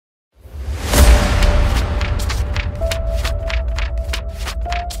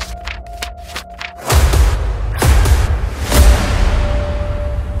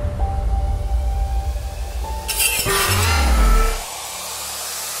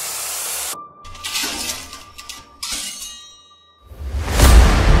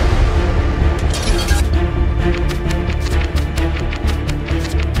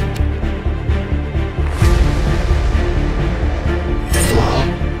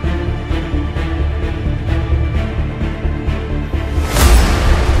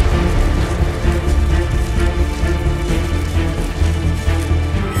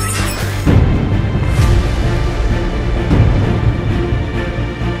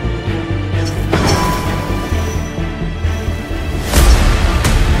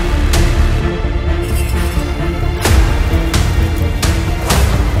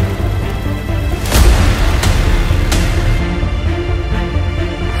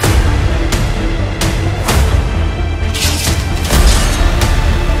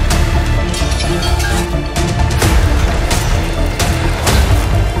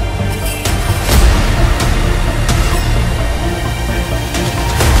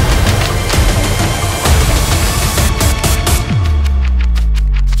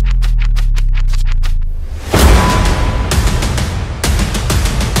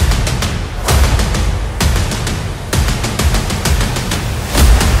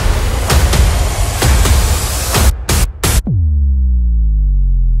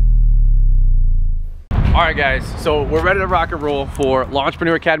Alright guys, so we're ready to rock and roll for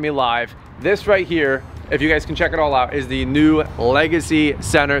Lawntrepreneur Academy Live. This right here, if you guys can check it all out, is the new Legacy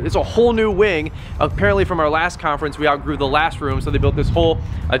Center. It's a whole new wing. Apparently from our last conference, we outgrew the last room, so they built this whole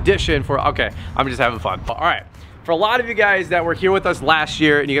addition for, okay, I'm just having fun. Alright, for a lot of you guys that were here with us last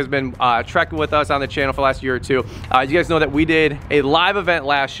year, and you guys have been trekking with us on the channel for the last year or two, you guys know that we did a live event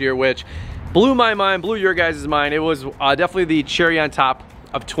last year, which blew my mind, blew your guys' mind. It was definitely the cherry on top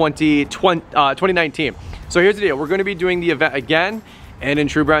of 2019. So here's the deal, we're gonna be doing the event again, and in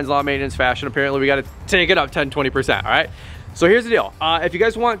true Brian's Lawn Maintenance fashion, apparently we gotta take it up 10-20%, all right? So here's the deal, if you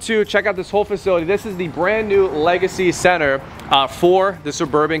guys want to check out this whole facility, this is the brand new Legacy Center for the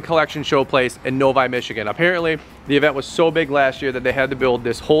Suburban Collection Showplace in Novi, Michigan. Apparently, the event was so big last year that they had to build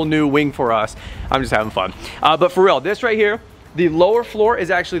this whole new wing for us. I'm just having fun. But for real, this right here, the lower floor is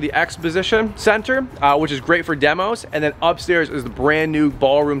actually the exposition center, which is great for demos, and then upstairs is the brand new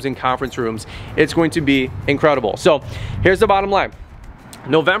ballrooms and conference rooms. It's going to be incredible. So here's the bottom line.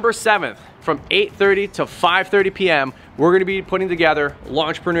 November 7th from 8:30 to 5:30 p.m. we're gonna be putting together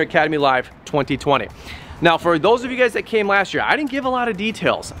Lawntrepreneur Academy Live 2020. Now, for those of you guys that came last year, I didn't give a lot of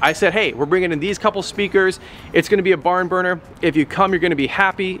details. I said, hey, we're bringing in these couple speakers. It's gonna be a barn burner. If you come, you're gonna be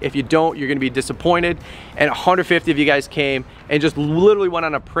happy. If you don't, you're gonna be disappointed. And 150 of you guys came and just literally went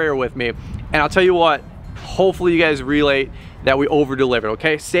on a prayer with me. And I'll tell you what, hopefully you guys relate that we over-delivered,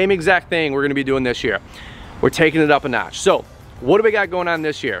 okay? Same exact thing we're gonna be doing this year. We're taking it up a notch. So, what do we got going on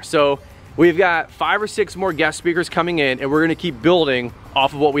this year? So, we've got 5 or 6 more guest speakers coming in, and we're gonna keep building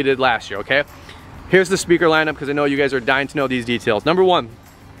off of what we did last year, okay? Here's the speaker lineup, because I know you guys are dying to know these details. Number 1,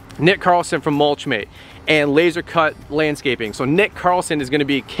 Nick Carlson from Mulchmate and Laser Cut Landscaping. So Nick Carlson is gonna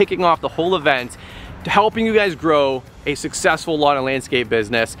be kicking off the whole event, helping you guys grow a successful lawn and landscape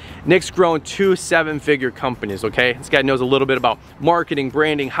business. Nick's grown 2 7-figure companies, okay? This guy knows a little bit about marketing,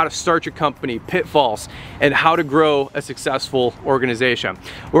 branding, how to start your company, pitfalls, and how to grow a successful organization.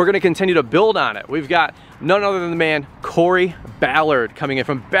 We're gonna continue to build on it. We've got none other than the man, Corey Ballard, coming in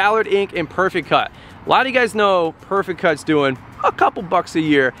from Ballard Inc. and Perfect Cut. A lot of you guys know Perfect Cut's doing a couple bucks a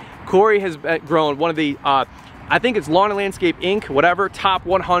year. Corey has grown one of the, I think it's Lawn and Landscape Inc., whatever, top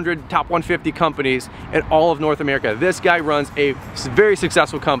 100, top 150 companies in all of North America. This guy runs a very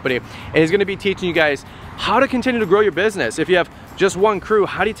successful company, and he's gonna be teaching you guys how to continue to grow your business. If you have just 1 crew,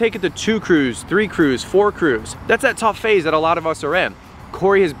 how do you take it to 2 crews, 3 crews, 4 crews? That's that tough phase that a lot of us are in.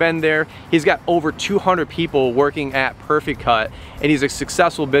 Corey has been there. He's got over 200 people working at Perfect Cut, and he's a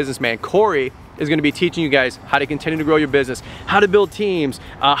successful businessman. Corey is going to be teaching you guys how to continue to grow your business, how to build teams,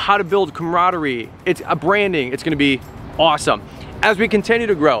 how to build camaraderie. It's a branding. It's going to be awesome. As we continue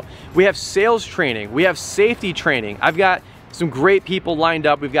to grow, we have sales training, we have safety training. I've got some great people lined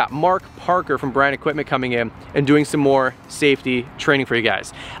up. We've got Mark Parker from Brand Equipment coming in and doing some more safety training for you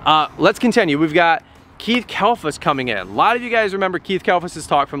guys. Let's continue. We've got Keith Kalfas coming in. A lot of you guys remember Keith Kalfas'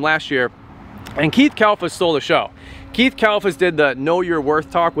 talk from last year, and Keith Kalfas stole the show. Keith Kalfas did the Know Your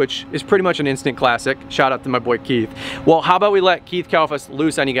Worth talk, which is pretty much an instant classic. Shout out to my boy Keith. Well, how about we let Keith Kalfas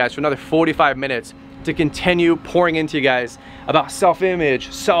loose on you guys for another 45 minutes to continue pouring into you guys about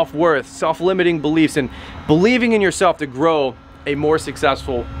self-image, self-worth, self-limiting beliefs, and believing in yourself to grow a more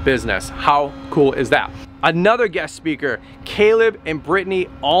successful business. How cool is that? Another guest speaker, Caleb and Brittany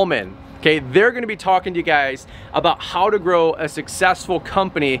Allman. Okay, they're gonna be talking to you guys about how to grow a successful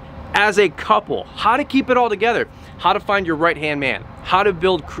company as a couple, how to keep it all together, how to find your right-hand man, how to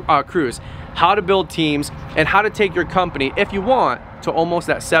build crews, how to build teams, and how to take your company, if you want, to almost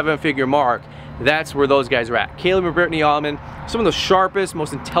that 7-figure mark. That's where those guys are at. Caleb and Brittany Allman, some of the sharpest,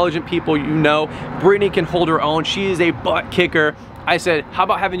 most intelligent people you know. Brittany can hold her own. She is a butt kicker. I said, how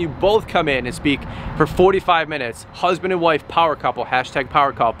about having you both come in and speak for 45 minutes, husband and wife power couple, hashtag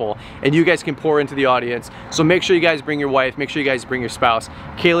power couple, and you guys can pour into the audience. So make sure you guys bring your wife, make sure you guys bring your spouse,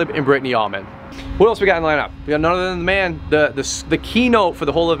 Caleb and Brittany Allman. What else we got in the lineup? We got none other than the man, the keynote for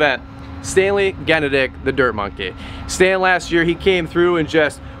the whole event, Stanley Genedick, the Dirt Monkey. Stan last year, he came through and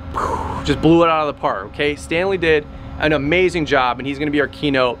just blew it out of the park, okay? Stanley did an amazing job, and he's gonna be our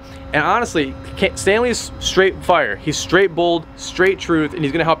keynote. And honestly, Stanley's straight fire. He's straight bold, straight truth, and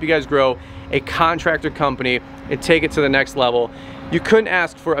he's gonna help you guys grow a contractor company and take it to the next level. You couldn't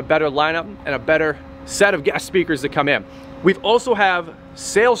ask for a better lineup and a better set of guest speakers to come in. We've also have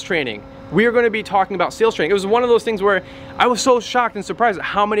sales training. We are going to be talking about sales training. It was one of those things where I was so shocked and surprised at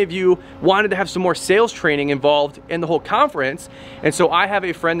how many of you wanted to have some more sales training involved in the whole conference. And so I have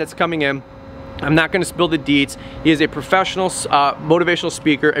a friend that's coming in. I'm not going to spill the deets. He is a professional motivational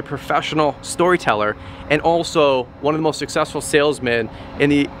speaker, a professional storyteller, and also one of the most successful salesmen in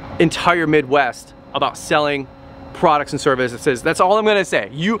the entire Midwest about selling products and services. That's all I'm gonna say.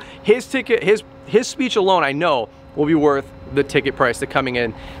 His ticket, his speech alone, I know, will be worth the ticket price to coming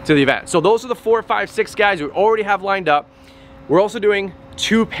in to the event. So those are the 4, 5, 6 guys we already have lined up. We're also doing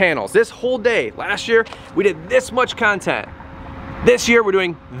 2 panels. This whole day, last year, we did this much content. This year, we're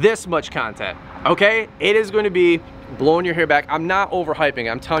doing this much content, okay? It is going to be blowing your hair back. I'm not overhyping.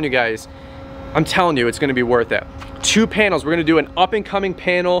 I'm telling you guys, I'm telling you, it's gonna be worth it. 2 panels. We're gonna do an up and coming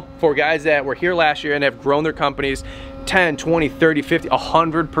panel for guys that were here last year and have grown their companies 10, 20, 30, 50,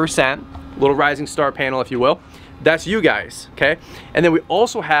 100%. Little rising star panel, if you will. That's you guys, okay? And then we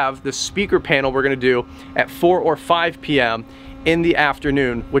also have the speaker panel we're gonna do at 4 or 5 p.m. in the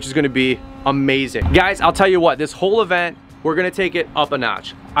afternoon, which is gonna be amazing. Guys, I'll tell you what, this whole event, we're gonna take it up a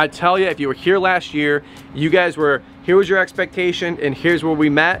notch. I tell you, if you were here last year, you guys were, here was your expectation and here's where we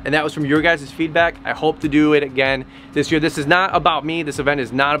met, and that was from your guys' feedback. I hope to do it again this year. This is not about me. This event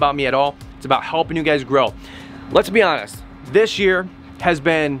is not about me at all. It's about helping you guys grow. Let's be honest, this year has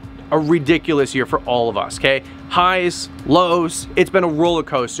been a ridiculous year for all of us, okay? Highs, lows, it's been a roller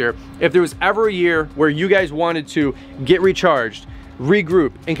coaster. If there was ever a year where you guys wanted to get recharged,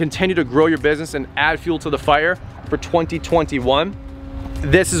 regroup, and continue to grow your business and add fuel to the fire for 2021,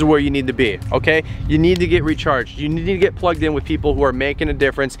 this is where you need to be, okay? You need to get recharged. You need to get plugged in with people who are making a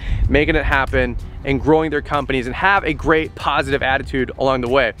difference, making it happen, and growing their companies, and have a great positive attitude along the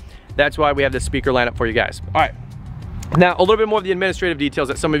way. That's why we have this speaker lineup for you guys. All right. Now, a little bit more of the administrative details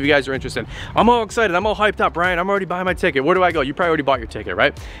that some of you guys are interested in. I'm all excited, I'm all hyped up, Brian, I'm already buying my ticket. Where do I go? You probably already bought your ticket,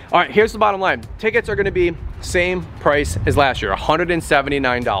 right? All right, here's the bottom line. Tickets are gonna be same price as last year,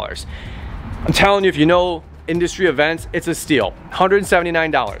 $179. I'm telling you, if you know industry events, it's a steal,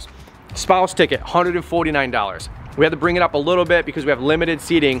 $179. Spouse ticket, $149. We had to bring it up a little bit because we have limited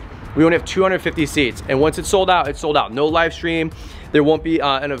seating. We only have 250 seats, and once it's sold out, it's sold out. No live stream. There won't be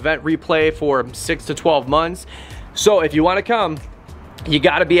an event replay for 6 to 12 months. So if you want to come, you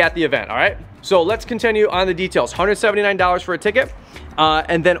got to be at the event, all right? So let's continue on the details. $179 for a ticket,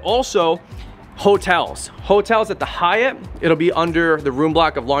 and then also hotels. Hotels at the Hyatt, it'll be under the room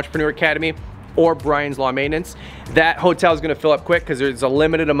block of Lawntrepreneur Academy or Brian's Lawn Maintenance. That hotel is going to fill up quick because there's a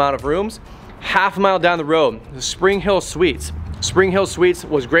limited amount of rooms. Half a mile down the road, the Springhill Suites. Springhill Suites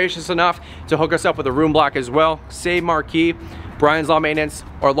was gracious enough to hook us up with a room block as well. Same marquee, Brian's Lawn Maintenance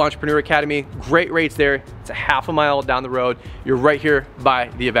or Lawntrepreneur Academy. Great rates there. It's a half a mile down the road. You're right here by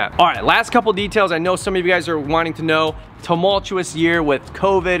the event. All right, last couple details. I know some of you guys are wanting to know. Tumultuous year with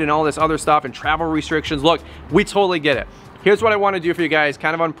COVID and all this other stuff and travel restrictions. Look, we totally get it. Here's what I want to do for you guys,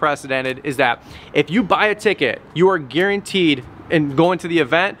 kind of unprecedented, is that if you buy a ticket, you are guaranteed in going to the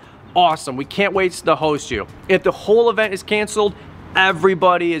event. Awesome, we can't wait to host you. If the whole event is canceled,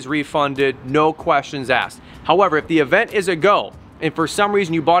 everybody is refunded, no questions asked. However, if the event is a go, and for some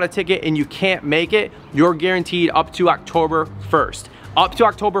reason you bought a ticket and you can't make it, you're guaranteed up to October 1st. Up to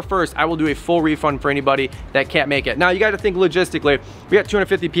October 1st, I will do a full refund for anybody that can't make it. Now, you gotta think logistically. We got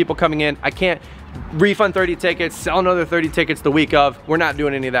 250 people coming in. I can't refund 30 tickets, sell another 30 tickets the week of. We're not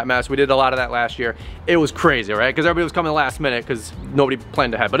doing any of that mess. We did a lot of that last year. It was crazy, right? Because everybody was coming last minute because nobody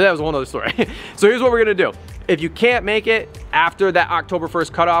planned ahead, but that was a whole nother story. So here's what we're gonna do. If you can't make it after that October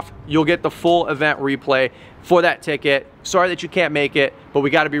 1st cutoff, you'll get the full event replay for that ticket. Sorry that you can't make it, but we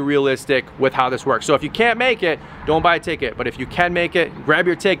gotta be realistic with how this works. So if you can't make it, don't buy a ticket. But if you can make it, grab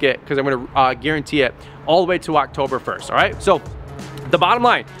your ticket because I'm gonna guarantee it all the way to October 1st, all right? So the bottom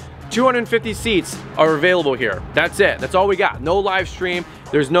line, 250 seats are available here. That's it, that's all we got. No live stream,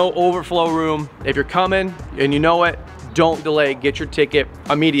 there's no overflow room. If you're coming and you know it, don't delay, get your ticket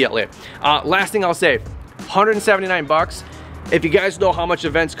immediately. Last thing I'll say, 179 bucks. If you guys know how much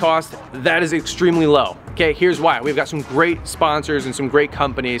events cost, that is extremely low. Okay, here's why. We've got some great sponsors and some great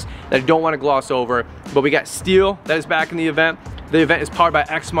companies that I don't want to gloss over, but we got Steel that is back in the event. The event is powered by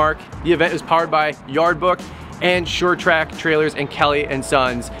Xmark. The event is powered by Yardbook and Sure Track Trailers and Kelly &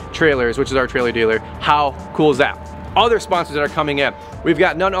 Sons Trailers, which is our trailer dealer. How cool is that? Other sponsors that are coming in, we've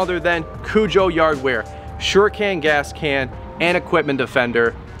got none other than Cujo Yardware, Sure Can Gas Can, and Equipment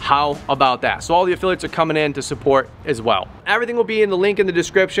Defender. How about that? So all the affiliates are coming in to support as well. Everything will be in the link in the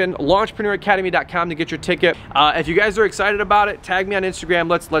description, lawntrepreneur.academy.com to get your ticket. If you guys are excited about it, tag me on Instagram.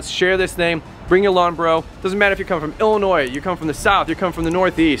 Let's share this thing. Bring your lawn bro. Doesn't matter if you come from Illinois, you come from the South, you come from the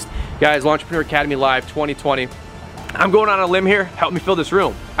Northeast. Guys, Lawntrepreneur Academy Live 2020. I'm going on a limb here. Help me fill this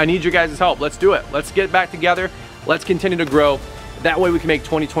room. I need your guys' help. Let's do it. Let's get back together. Let's continue to grow. That way we can make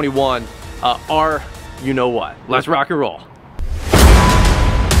 2021 our you know what. Let's rock and roll.